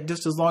going to take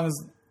just as long as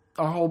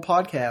our whole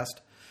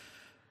podcast.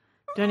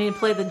 Do I need to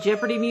play the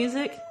Jeopardy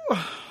music?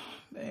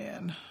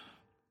 Man.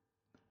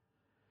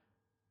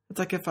 It's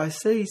like if I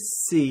say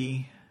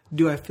C,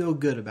 do I feel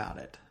good about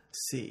it?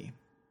 C.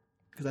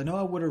 Because I know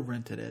I would have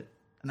rented it,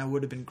 and I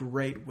would have been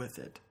great with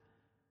it.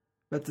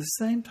 But at the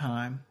same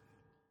time,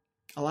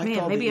 I liked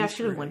all the maybe I Easter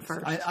should have eggs. went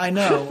first. I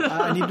know.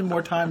 I needed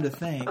more time to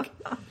think.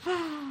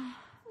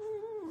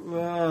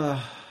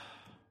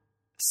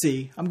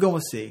 C. I'm going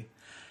with C.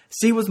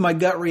 C was my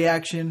gut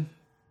reaction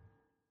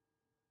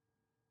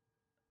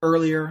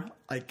earlier,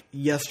 like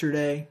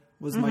yesterday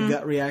was my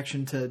gut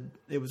reaction to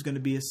it was going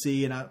to be a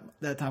C. And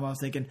that time I was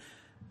thinking,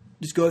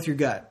 just go with your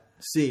gut.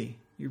 C.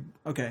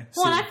 Okay.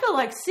 Well, and I feel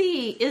like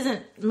C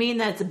isn't mean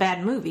that it's a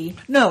bad movie.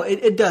 No,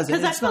 it doesn't.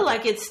 Because I feel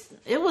like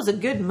it was a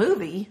good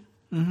movie.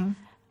 Mm-hmm.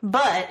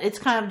 But it's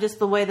kind of just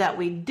the way that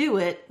we do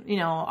it,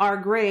 our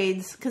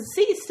grades. Because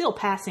C is still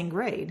passing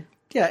grade.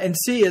 Yeah, and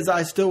C is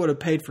I still would have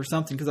paid for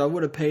something because I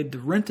would have paid to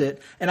rent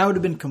it. And I would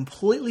have been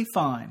completely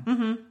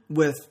fine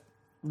with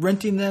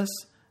renting this,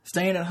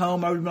 staying at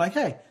home. I would have been like,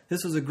 hey,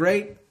 this was a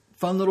great,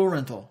 fun little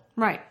rental.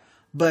 Right.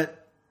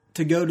 But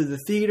to go to the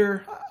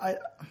theater,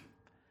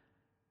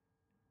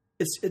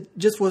 it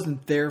just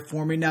wasn't there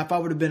for me. Now, if I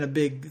would have been a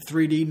big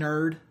 3D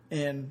nerd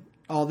and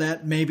all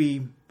that,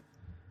 maybe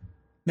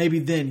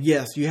then,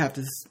 yes, you have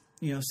to,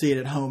 see it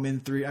at home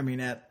at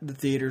the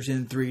theaters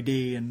in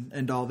 3D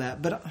and all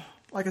that. But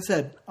like I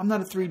said, I'm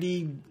not a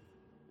 3D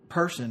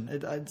person.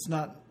 It's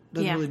not,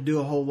 doesn't really do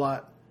a whole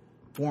lot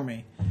for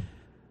me.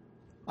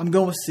 I'm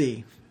going with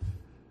C.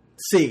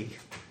 C.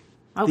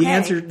 Okay.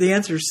 The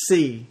answer is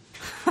C.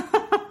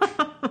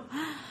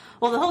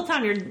 Well, the whole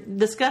time you're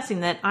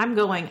discussing that,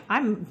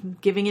 I'm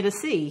giving it a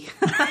C.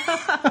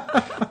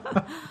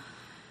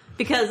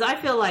 Because I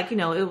feel like,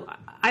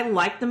 I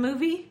like the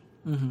movie,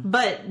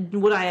 but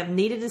would I have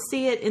needed to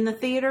see it in the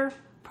theater?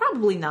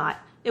 Probably not.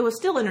 It was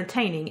still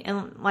entertaining.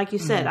 And like you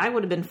said, I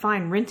would have been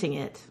fine renting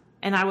it.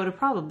 And I would have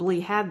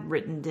probably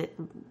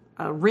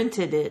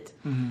rented it.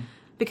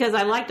 Because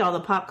I liked all the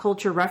pop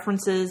culture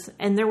references.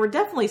 And there were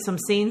definitely some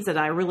scenes that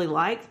I really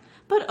liked.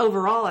 But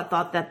overall, I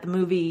thought that the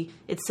movie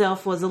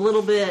itself was a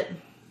little bit,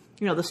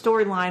 the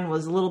storyline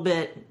was a little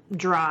bit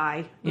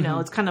dry.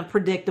 It's kind of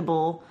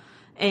predictable.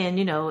 And,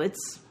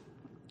 it's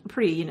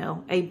pretty,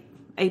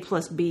 A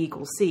plus B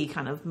equals C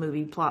kind of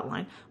movie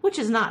plotline, which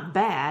is not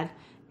bad.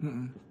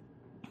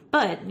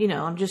 But,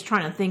 I'm just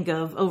trying to think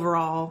of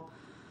overall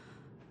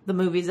the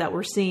movies that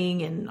we're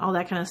seeing and all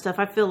that kind of stuff.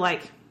 I feel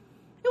like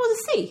it was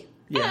a C.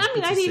 Yeah,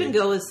 and I'd even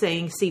go as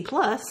saying C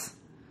plus.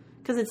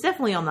 Because it's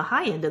definitely on the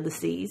high end of the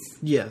C's.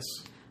 Yes.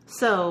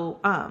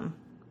 So,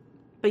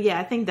 but yeah,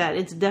 I think that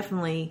it's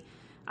definitely,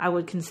 I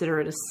would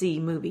consider it a C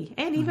movie.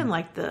 And even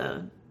like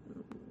the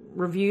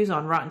reviews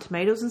on Rotten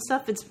Tomatoes and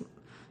stuff, it's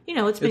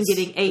been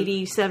getting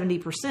 80,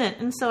 70%.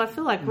 And so I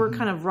feel like we're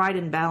kind of right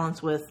in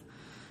balance with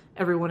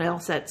everyone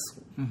else that's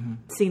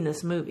seen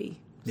this movie.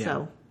 Yeah.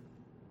 So,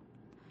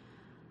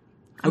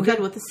 I'm good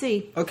with the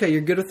C. Okay,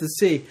 you're good with the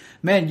C.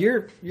 Man,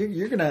 you're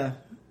gonna.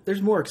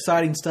 There's more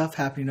exciting stuff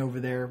happening over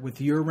there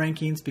with your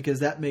rankings because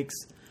that makes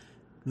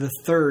the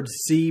third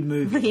C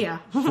movie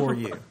for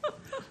you.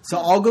 So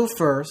I'll go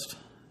first,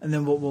 and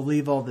then we'll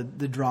leave all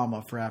the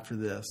drama for after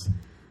this.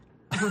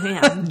 Oh,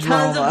 yeah,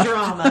 tons of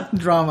drama.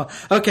 Drama.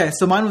 Okay,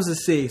 so mine was a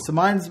C. So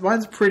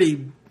mine's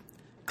pretty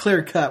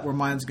clear cut where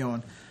mine's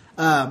going.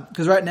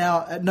 Because right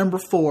now at number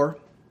 4,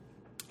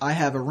 I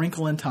have A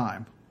Wrinkle in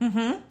Time.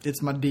 Mm-hmm.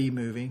 It's my D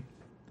movie.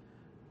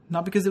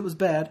 Not because it was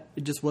bad.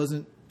 It just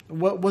wasn't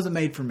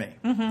made for me.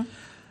 Mm-hmm.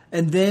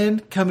 And then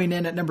coming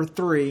in at number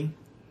 3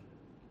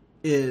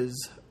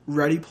 is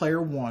Ready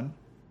Player One,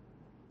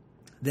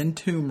 then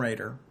Tomb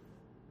Raider,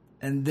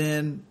 and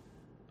then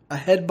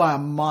ahead by a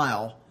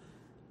mile,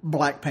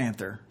 Black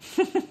Panther.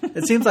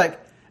 It seems like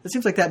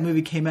that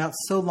movie came out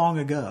so long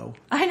ago.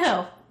 I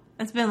know.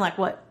 It's been like,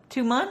 what,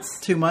 2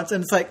 months? 2 months,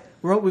 and it's like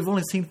we've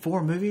only seen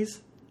 4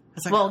 movies.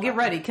 It's like, well, get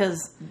ready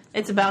because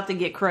it's about to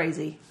get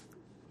crazy.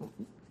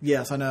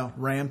 Yes, I know.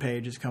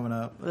 Rampage is coming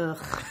up. Ugh.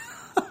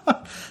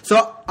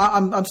 So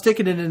I'm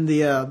sticking it in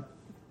the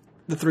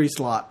 3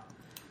 slot.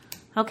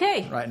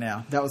 Okay. Right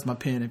now, that was my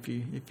pin. If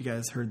you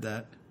guys heard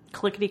that,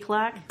 Clickety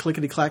clack.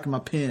 Clickety clack in my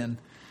pin.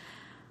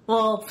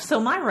 Well, so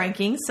my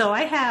rankings. So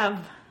I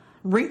have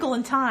Wrinkle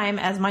in Time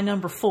as my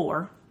number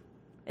 4.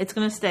 It's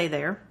going to stay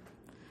there.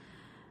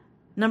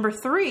 Number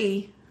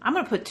 3, I'm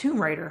going to put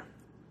Tomb Raider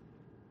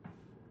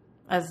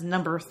as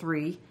number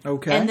 3.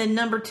 Okay. And then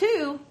number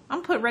 2, I'm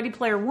going to put Ready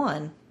Player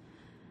One.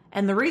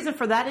 And the reason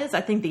for that is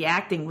I think the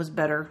acting was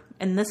better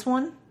in this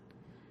one.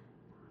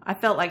 I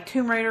felt like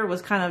Tomb Raider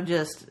was kind of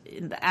just,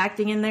 the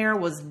acting in there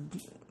was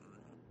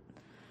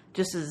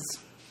just as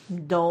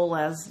dull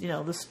as,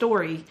 the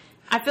story.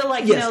 I feel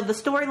like, yes, the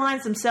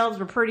storylines themselves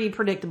were pretty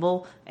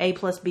predictable. A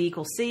plus B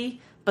equals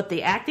C. But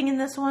the acting in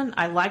this one,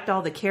 I liked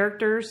all the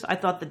characters. I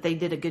thought that they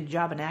did a good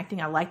job in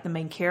acting. I liked the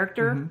main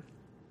character. Mm-hmm.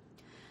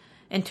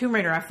 And Tomb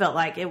Raider, I felt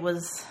like it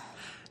was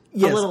a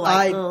little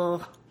like,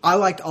 ugh. I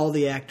liked all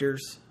the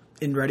actors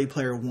in Ready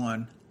Player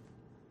One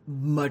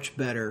much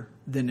better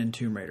than in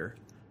Tomb Raider.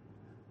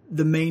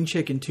 The main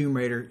chick in Tomb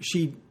Raider,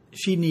 she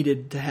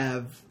needed to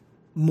have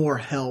more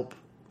help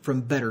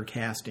from better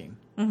casting.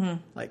 Mm-hmm.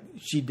 Like,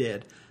 she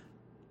did.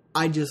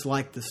 I just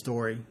liked the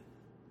story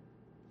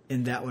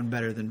in that one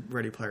better than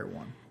Ready Player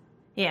One.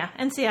 Yeah,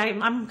 and see,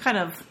 I'm kind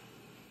of,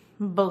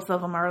 both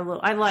of them are a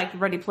little, I like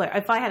Ready Player,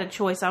 if I had a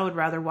choice, I would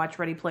rather watch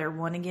Ready Player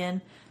One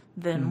again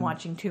than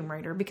watching Tomb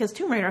Raider. Because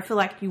Tomb Raider, I feel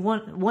like you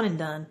want one and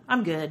done.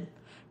 I'm good.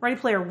 Ready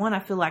Player One, I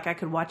feel like I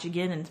could watch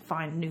again and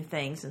find new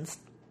things and,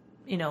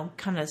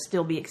 kind of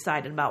still be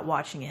excited about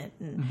watching it.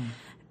 And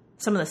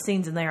some of the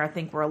scenes in there, I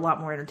think, were a lot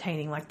more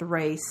entertaining, like the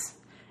race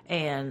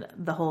and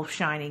the whole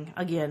Shining.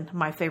 Again,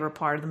 my favorite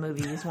part of the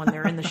movie is when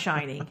they're in the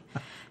Shining.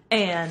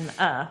 And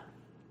I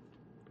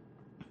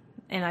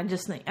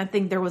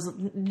think there was,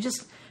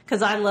 just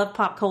because I love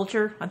pop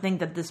culture, I think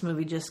that this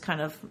movie just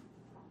kind of,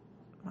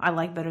 I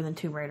like better than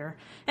Tomb Raider.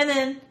 And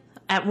then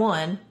at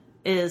 1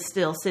 is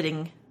still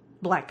sitting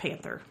Black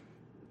Panther.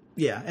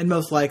 Yeah, and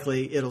most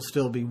likely it'll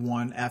still be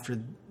 1 after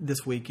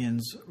this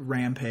weekend's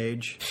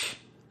Rampage.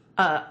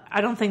 I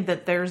don't think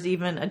that there's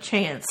even a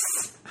chance.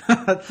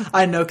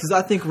 I know, because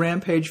I think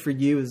Rampage for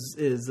you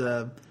is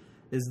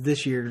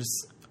this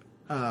year's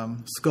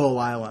Skull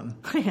Island.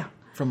 Yeah.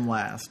 From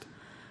last.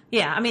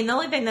 Yeah, I mean, the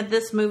only thing that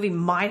this movie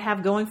might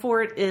have going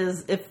for it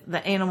is if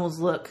the animals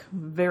look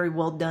very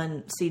well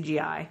done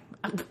CGI.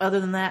 Other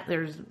than that,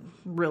 there's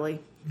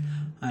really...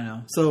 I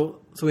know.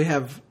 So we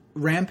have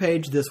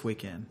Rampage this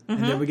weekend,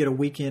 and then we get a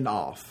weekend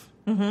off.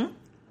 Mm-hmm.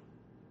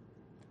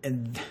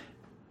 And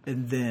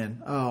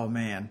then, oh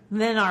man.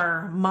 Then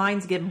our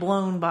minds get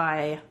blown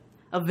by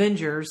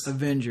Avengers.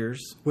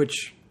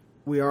 Which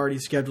we already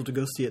scheduled to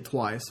go see it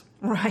twice.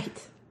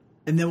 Right.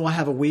 And then we'll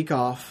have a week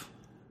off,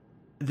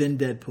 then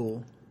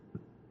Deadpool.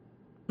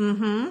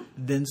 Mm-hmm.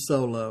 Then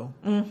Solo.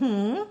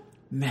 Mm-hmm.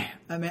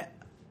 Man,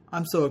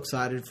 I'm so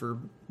excited for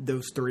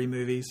those 3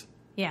 movies.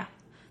 Yeah.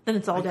 Then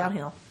it's all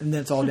downhill. And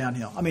then it's all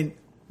downhill. I mean,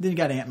 then you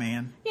got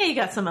Ant-Man. Yeah, you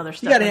got some other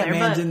stuff. You got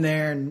Ant-Man's in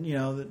there, and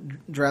the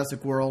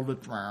Jurassic World. But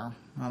I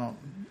don't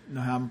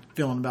know how I'm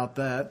feeling about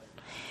that.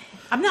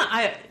 I'm not.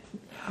 I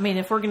mean,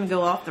 if we're going to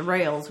go off the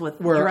rails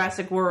with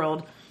Jurassic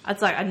World,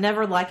 it's like I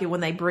never like it when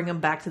they bring them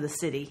back to the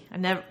city. I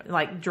never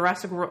like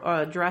Jurassic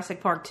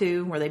Park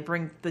 2, where they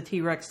bring the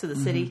T-Rex to the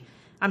city.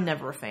 I'm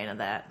never a fan of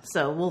that.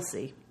 So we'll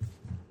see.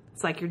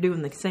 It's like you're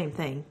doing the same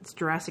thing. It's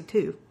Jurassic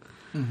 2.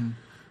 Mm-hmm.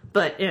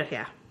 But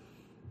yeah.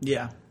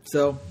 Yeah.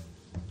 So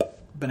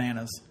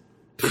bananas.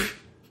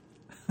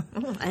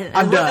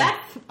 I'm done.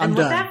 With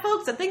that,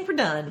 folks, I think we're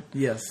done.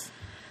 Yes.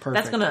 Perfect.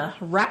 That's going to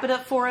wrap it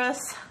up for us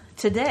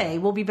today.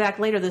 We'll be back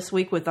later this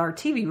week with our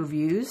TV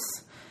reviews.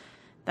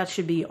 That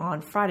should be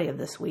on Friday of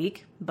this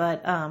week.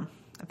 But I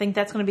think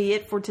that's going to be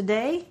it for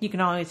today. You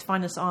can always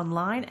find us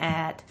online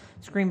at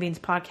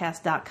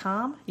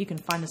ScreenBeansPodcast.com. You can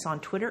find us on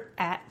Twitter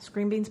at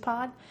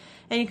ScreenBeansPod.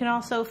 And you can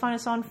also find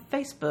us on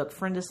Facebook.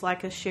 Friend us,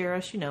 like us, share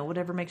us,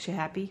 whatever makes you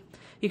happy.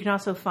 You can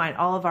also find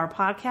all of our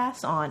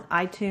podcasts on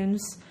iTunes,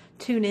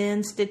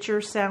 TuneIn, Stitcher,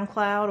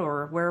 SoundCloud,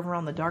 or wherever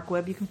on the dark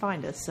web you can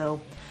find us.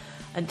 So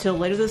until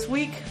later this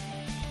week,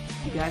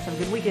 you guys have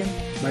a good weekend.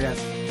 Bye,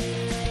 guys.